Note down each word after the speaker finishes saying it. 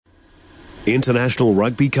International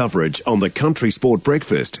rugby coverage on the Country Sport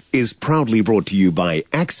Breakfast is proudly brought to you by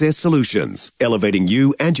Access Solutions, elevating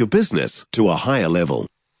you and your business to a higher level.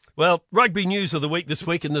 Well, rugby news of the week this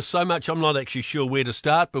week, and there's so much I'm not actually sure where to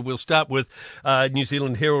start, but we'll start with New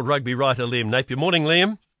Zealand Herald rugby writer Liam Napier. Morning,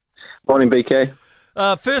 Liam. Morning, BK.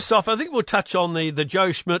 First off, I think we'll touch on the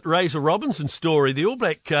Joe Schmidt, Razor Robinson story, the All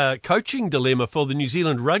Black coaching dilemma for the New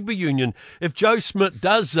Zealand Rugby Union. If Joe Schmidt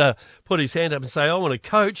does put his hand up and say, I want to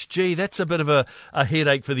coach, gee, that's a bit of a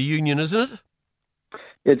headache for the union, isn't it?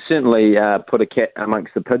 It'd certainly put a cat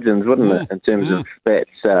amongst the pigeons, wouldn't it, in terms of that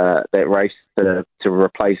race to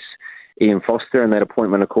replace Ian Foster, and that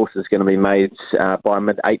appointment, of course, is going to be made by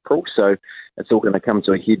mid-April, so it's all going to come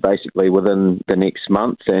to a head basically within the next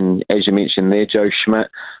month. And as you mentioned there, Joe Schmidt,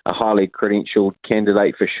 a highly credentialed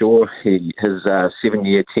candidate for sure. His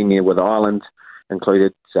 7-year tenure with Ireland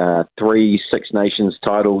included 3 Six Nations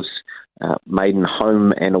titles, maiden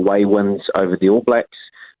home and away wins over the All Blacks.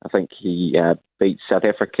 I think he beat South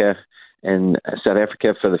Africa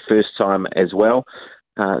for the first time as well.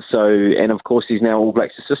 And of course, he's now All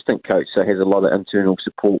Blacks assistant coach, so has a lot of internal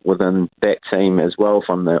support within that team as well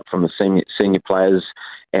from the senior players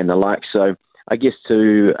and the like. So I guess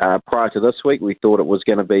prior to this week, we thought it was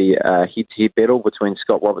going to be a head-to-head battle between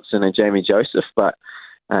Scott Robertson and Jamie Joseph, but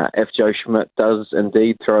if Joe Schmidt does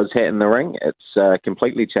indeed throw his hat in the ring, it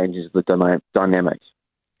completely changes the dynamic.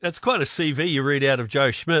 That's quite a CV you read out of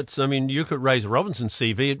Joe Schmidt's. I mean, you look at Razor Robinson's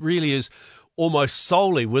CV, it really is almost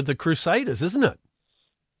solely with the Crusaders, isn't it?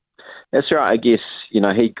 That's right. I guess,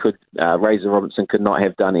 Razor Robinson could not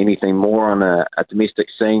have done anything more on a domestic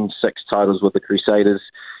scene. 6 titles with the Crusaders,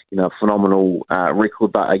 a phenomenal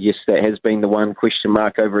record, but I guess that has been the one question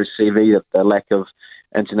mark over his CV, the lack of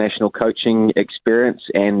international coaching experience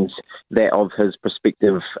and that of his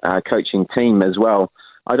prospective coaching team as well.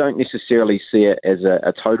 I don't necessarily see it as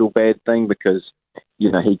a total bad thing because,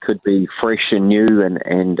 he could be fresh and new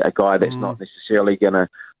and a guy that's not necessarily going to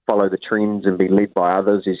follow the trends and be led by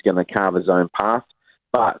others. He's going to carve his own path,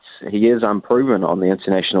 but he is unproven on the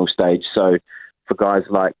international stage. So for guys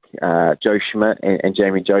like Joe Schmidt and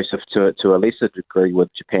Jamie Joseph to a lesser degree with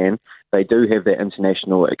Japan, they do have that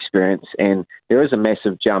international experience, and there is a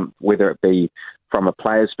massive jump, whether it be from a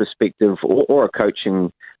player's perspective or a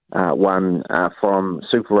coaching one from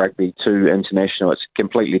Super Rugby to international. It's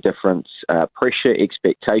completely different pressure,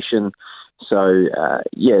 expectation. So,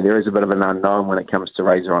 there is a bit of an unknown when it comes to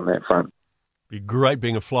Razor on that front. Be great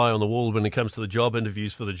being a fly on the wall when it comes to the job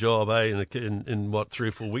interviews for the job, in 3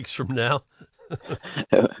 or 4 weeks from now?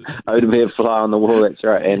 I would be a fly on the wall, that's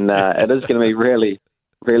right. And it is going to be really,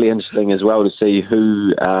 really interesting as well to see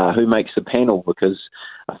who makes the panel, because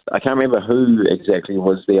I can't remember who exactly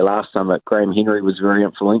was there last time, but Graham Henry was very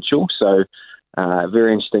influential. So,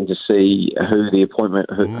 very interesting to see who they're going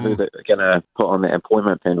to put on that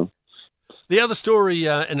appointment panel. The other story,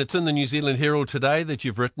 and it's in the New Zealand Herald today that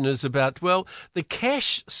you've written, is about, the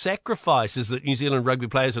cash sacrifices that New Zealand rugby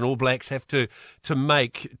players and All Blacks have to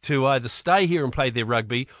make to either stay here and play their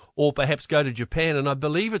rugby or perhaps go to Japan. And I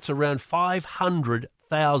believe it's around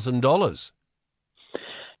 $500,000.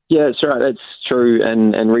 Yeah, that's right. That's true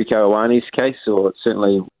in Rieko Ioane's case, or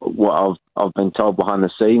certainly what I've been told behind the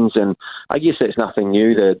scenes. And I guess that's nothing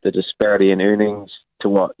new, the disparity in earnings to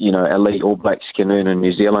what elite All Blacks can earn in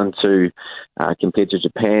New Zealand compared to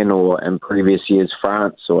Japan or in previous years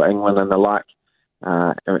France or England and the like.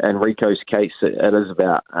 In Rico's case, it is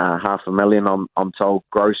about $500,000, I'm told,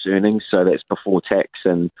 gross earnings. So that's before tax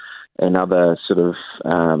and other sort of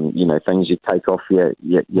things you take off your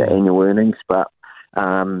annual earnings. But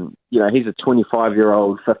he's a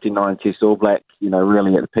 25-year-old 59 Test All Black,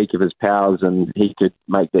 really at the peak of his powers, and he could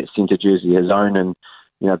make that centre jersey his own and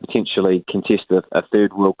potentially contest a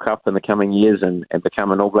third World Cup in the coming years and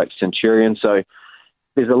become an All Black Centurion. So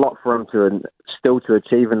there's a lot for him to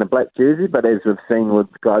achieve in the black jersey, but as we've seen with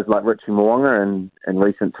guys like Richie Mo'unga and in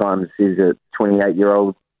recent times, he's a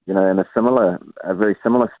 28-year-old, in a very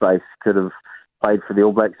similar space, could have played for the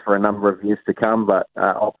All Blacks for a number of years to come, but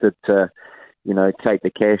opted to, take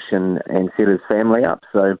the cash and set his family up.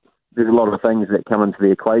 So there's a lot of things that come into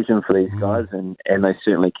the equation for these guys, and they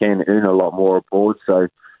certainly can earn a lot more abroad. So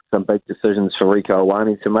some big decisions for Rieko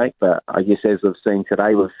Ioane to make. But I guess as we've seen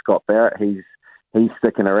today with Scott Barrett, he's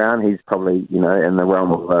sticking around. He's probably, in the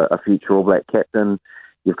realm of a future All Black captain.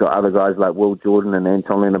 You've got other guys like Will Jordan and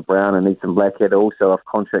Anton Leonard-Brown and Ethan Blackhead also off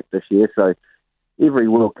contract this year. So every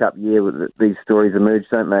World Cup year these stories emerge,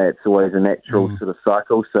 don't they? It's always a natural sort of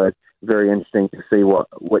cycle. So very interesting to see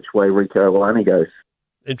which way Rieko Ioane goes.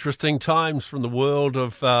 Interesting times from the world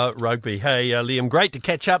of rugby. Hey, Liam, great to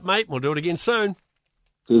catch up, mate. We'll do it again soon.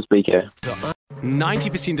 Cheers, BK.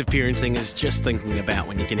 90% of parenting is just thinking about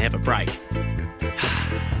when you can have a break.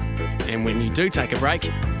 And when you do take a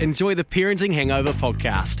break, enjoy the Parenting Hangover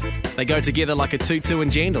podcast. They go together like a tutu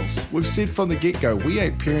and jandals. We've said from the get-go, we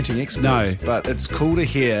ain't parenting experts, but it's cool to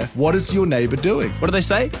hear, what is your neighbour doing? What do they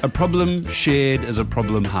say? A problem shared is a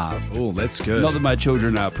problem halved. Oh, that's good. Not that my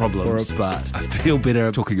children are problems, but I feel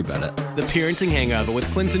better talking about it. The Parenting Hangover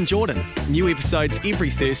with Clinton Jordan. New episodes every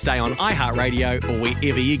Thursday on iHeartRadio or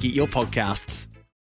wherever you get your podcasts.